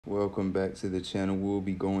Welcome back to the channel. We'll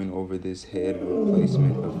be going over this head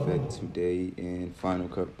replacement effect today in Final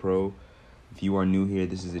Cut Pro. If you are new here,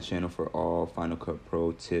 this is the channel for all Final Cut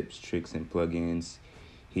Pro tips, tricks, and plugins.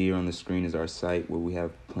 Here on the screen is our site where we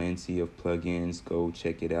have plenty of plugins. Go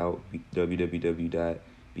check it out,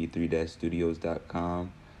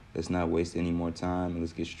 www.b3-studios.com. Let's not waste any more time and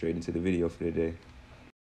let's get straight into the video for today.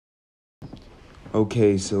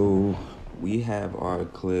 Okay, so we have our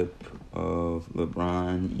clip of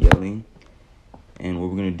LeBron yelling, and what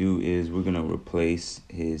we're gonna do is we're gonna replace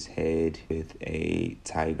his head with a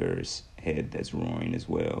tiger's head that's roaring as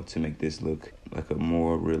well to make this look like a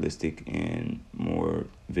more realistic and more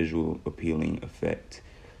visual appealing effect.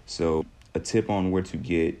 So a tip on where to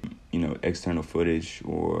get external footage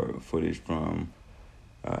or footage from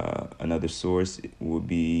another source would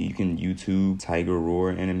be, you can YouTube tiger roar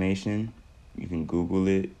animation. You can Google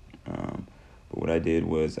it. But what I did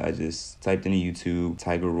was I just typed into YouTube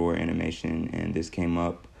tiger roar animation, and this came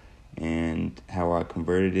up. And how I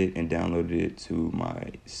converted it and downloaded it to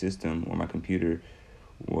my system or my computer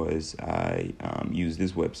was I used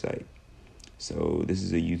this website. So this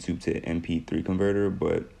is a YouTube to MP3 converter,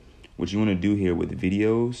 but what you want to do here with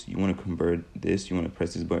videos, you want to convert this, you want to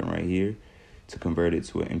press this button right here to convert it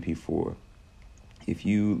to an MP4. If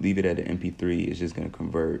you leave it at an MP3, it's just going to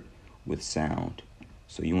convert with sound.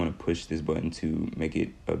 So you want to push this button to make it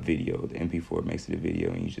a video. The MP4 makes it a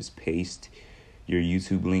video, and you just paste your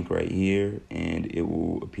YouTube link right here, and it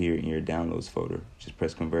will appear in your downloads folder. Just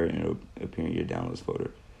press convert, and it'll appear in your downloads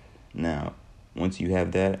folder. Now, once you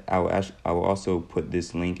have that, I will also put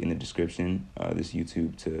this link in the description, this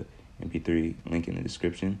YouTube to MP3 link in the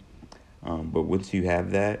description. But once you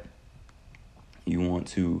have that, you want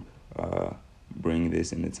to bring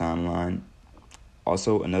this in the timeline.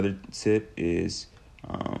 Also, another tip is,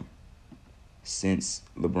 since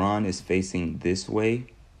LeBron is facing this way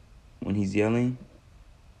when he's yelling,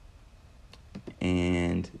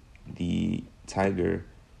 and the tiger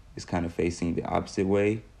is kind of facing the opposite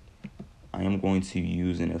way, I am going to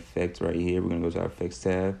use an effect right here. We're going to go to our effects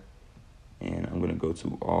tab, and I'm going to go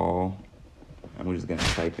to all. I'm just going to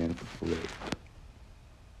type in flip.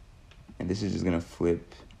 And this is just going to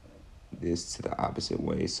flip this to the opposite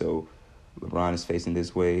way. So LeBron is facing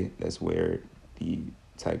this way. That's where the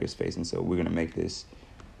tiger is facing. So we're going to make this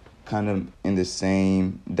kind of in the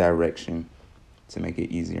same direction to make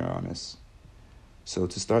it easier on us. So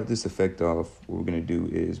to start this effect off, what we're going to do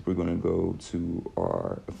is we're going to go to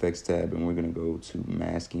our effects tab, and we're going to go to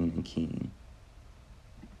masking and keying.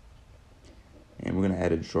 And we're going to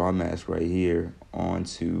add a draw mask right here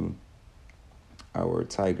onto our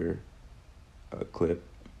tiger clip.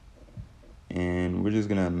 And we're just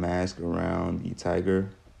going to mask around the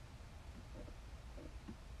tiger.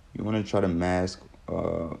 You want to try to mask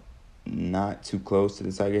not too close to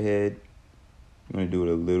the tiger head. You want to do it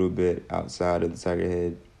a little bit outside of the tiger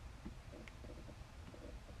head,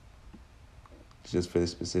 just for the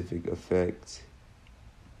specific effect,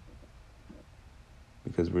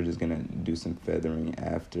 because we're just going to do some feathering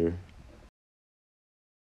after.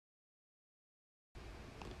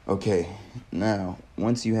 Okay, now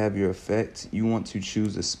once you have your effect, you want to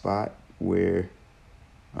choose a spot where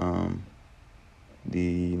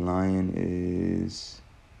the lion is,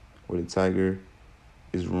 or the tiger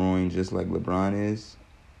is roaring just like LeBron is.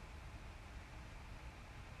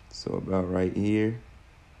 So about right here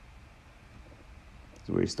is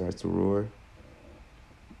where he starts to roar.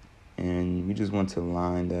 And we just want to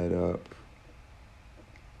line that up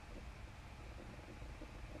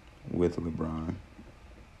with LeBron.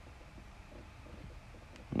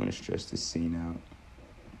 I'm going to stretch this scene out.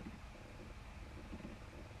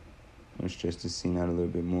 I'm going to stretch this scene out a little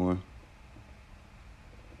bit more.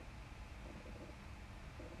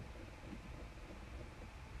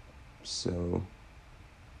 So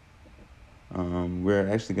we're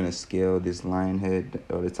actually going to scale this lion head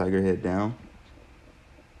or the tiger head down.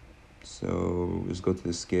 So just go to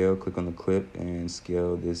the scale, click on the clip, and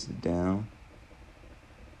scale this down.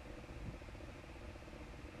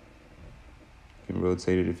 You can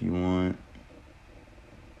rotate it if you want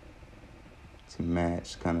to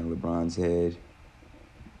match kind of LeBron's head.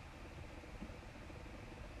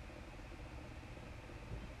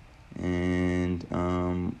 And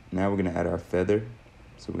now we're going to add our feather.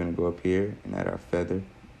 So we're going to go up here and add our feather.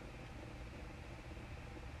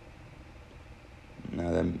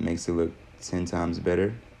 Now that makes it look 10 times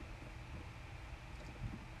better.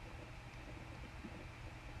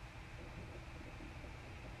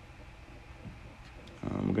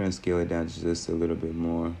 We're going to scale it down just a little bit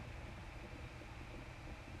more.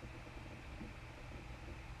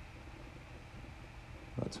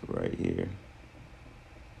 About to right here.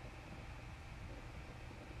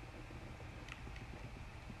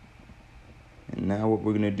 now what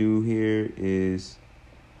we're gonna do here is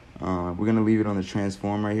we're gonna leave it on the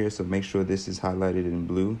transform right here. So make sure this is highlighted in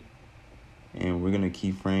blue, and we're gonna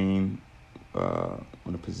keyframe on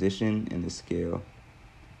the position and the scale.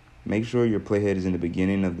 Make sure your playhead is in the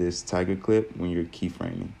beginning of this tiger clip when you're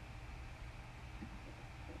keyframing.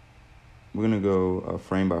 We're gonna go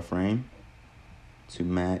frame by frame to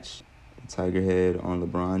match the tiger head on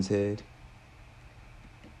LeBron's head.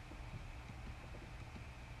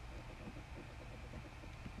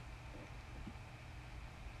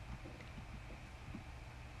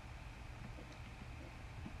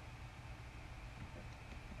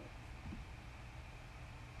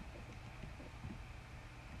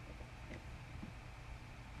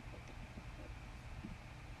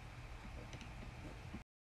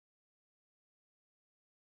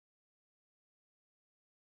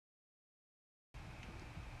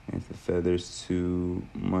 And if the feather's too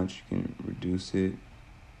much, you can reduce it.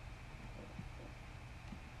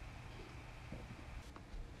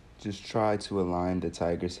 Just try to align the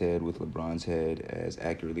tiger's head with LeBron's head as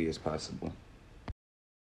accurately as possible.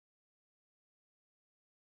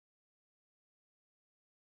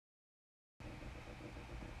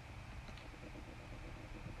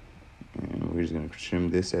 And we're just gonna trim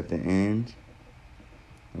this at the end.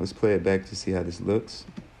 Let's play it back to see how this looks.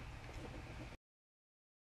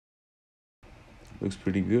 Looks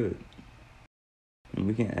pretty good. And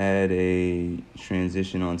we can add a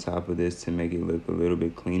transition on top of this to make it look a little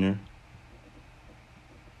bit cleaner.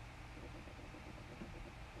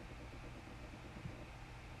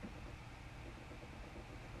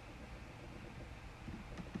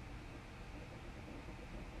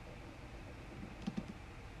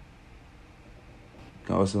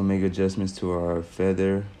 Can also make adjustments to our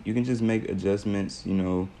feather. You can just make adjustments,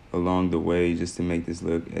 along the way just to make this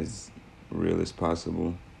look as real as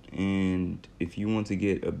possible. And if you want to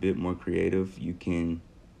get a bit more creative, you can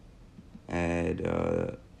add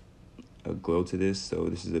a glow to this. So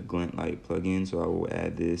this is a glint light plugin, so I will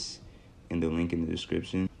add this in the link in the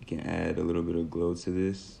description. You can add a little bit of glow to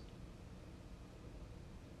this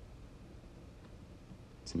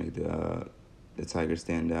to make the tiger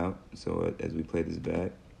stand out. So as we play this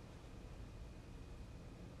back,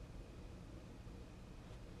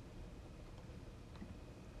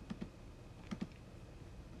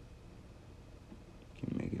 you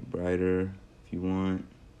can make it brighter if you want.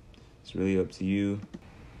 It's really up to you.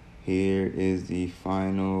 Here is the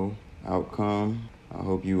final outcome. I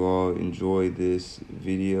hope you all enjoyed this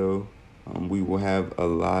video. We will have a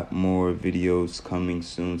lot more videos coming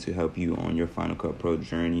soon to help you on your Final Cut Pro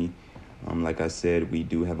journey. Like I said, we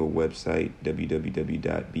do have a website,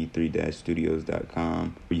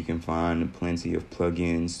 www.b3-studios.com, where you can find plenty of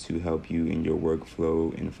plugins to help you in your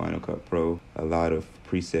workflow in Final Cut Pro. A lot of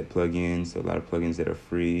preset plugins, a lot of plugins that are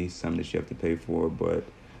free, some that you have to pay for, but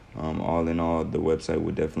all in all, the website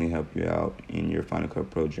will definitely help you out in your Final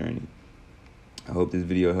Cut Pro journey. I hope this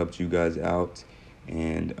video helped you guys out,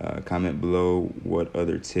 and comment below what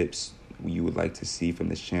other tips you would like to see from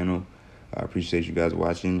this channel. I appreciate you guys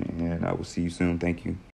watching, and I will see you soon. Thank you.